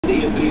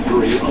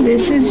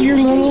This is your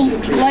little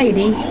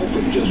lady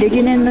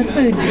digging in the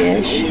food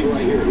dish.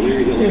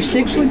 They're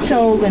 6 weeks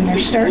old and they're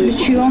starting to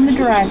chew on the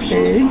dry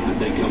food.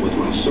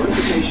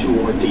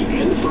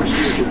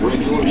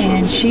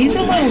 And she's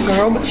a little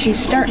girl, but she's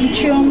starting to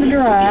chew on the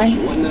dry.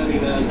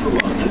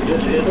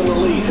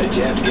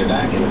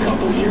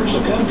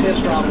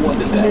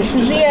 This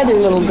is the other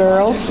little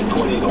girl.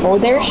 Oh,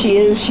 there she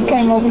is. She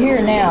came over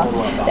here now.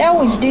 They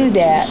always do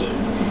that.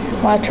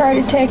 When I try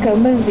to take a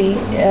movie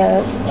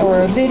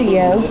or a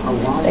video,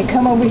 they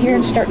come over here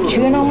and start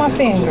chewing on my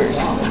fingers.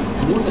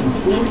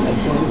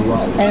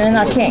 And then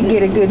I can't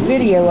get a good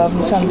video of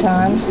them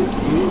sometimes.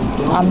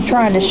 I'm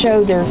trying to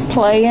show they're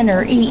playing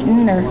or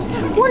eating or...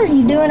 What are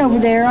you doing over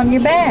there on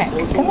your back?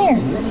 Come here.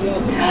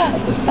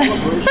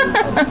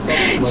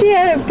 She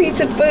had a piece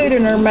of food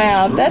in her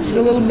mouth. That's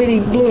the little bitty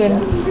blue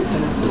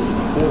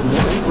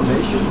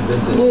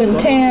and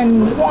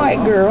tan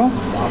white girl.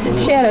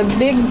 She had a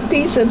big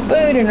piece of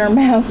food in her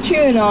mouth,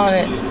 chewing on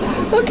it.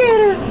 Look at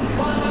her.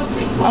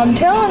 I'm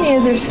telling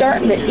you, they're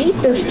starting to eat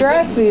this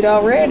dry food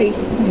already,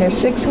 and they're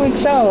 6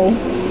 weeks old.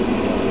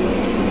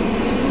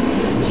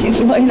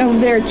 She's laying over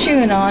there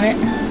chewing on it.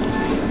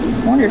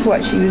 Wondered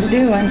what she was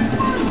doing.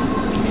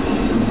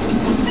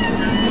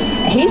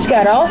 He's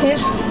got all his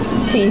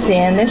teeth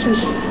in. This is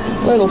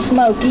little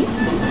Smokey,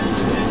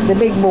 the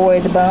big boy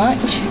of the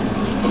bunch.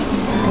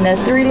 And the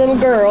 3 little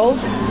girls.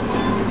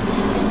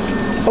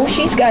 Oh,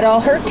 she's got all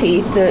her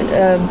teeth.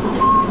 The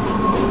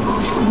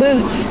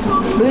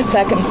Boots,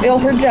 I can feel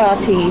her jaw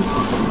teeth.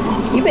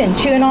 You've been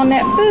chewing on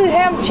that food,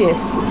 haven't you?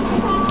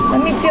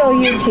 Let me feel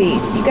your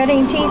teeth. You got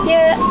any teeth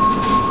yet?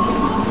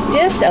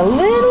 Just a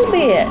little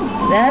bit.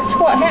 That's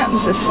what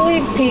happens to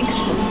sleeve peaks.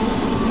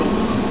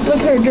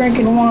 Look at her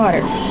drinking water.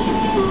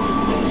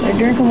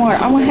 They're drinking water.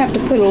 I'm going to have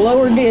to put a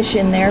lower dish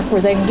in there where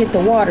they can get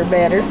the water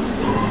better.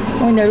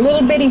 When they're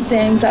little bitty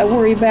things, I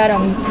worry about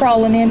them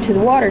crawling into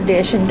the water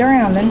dish and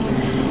drowning.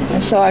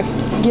 And so I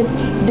get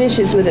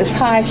dishes with this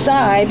high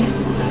side.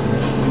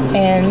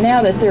 And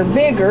now that they're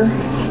bigger,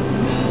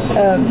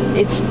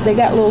 they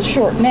got little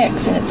short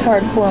necks and it's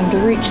hard for them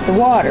to reach the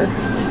water.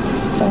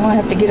 So I'm going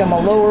to have to get them a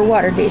lower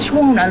water dish.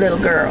 Won't I,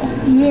 little girl?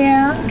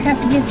 Yeah, have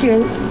to get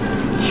you a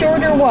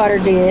shorter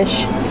water dish.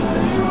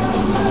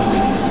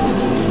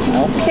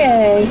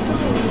 Okay.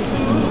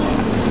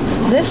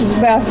 This is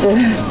about the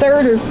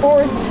 3rd or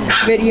 4th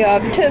video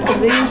I've took of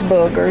these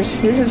boogers.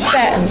 This is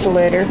Satin's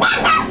litter.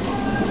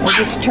 They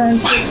just turned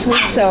 6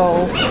 weeks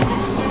old.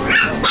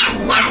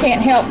 I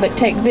can't help but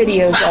take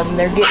videos of them.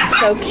 They're getting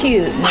so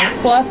cute. And they're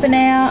fluffing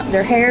out.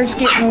 Their hair's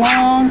getting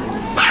long.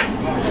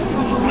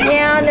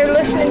 Yeah, and they're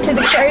listening to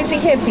the Crazy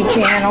Hippie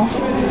channel.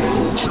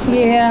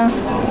 Yeah.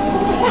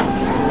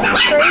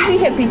 Crazy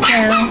Hippie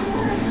channel.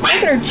 Look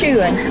at her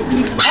chewing.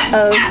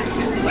 Uh-oh.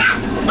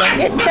 Don't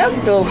get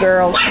choked, little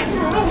girls.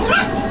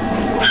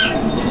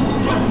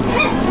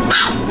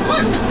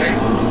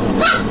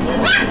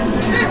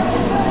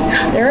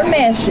 They're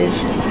messes.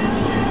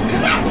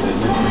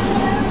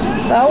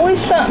 It's always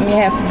something you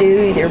have to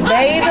do. Either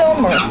bathe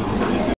them or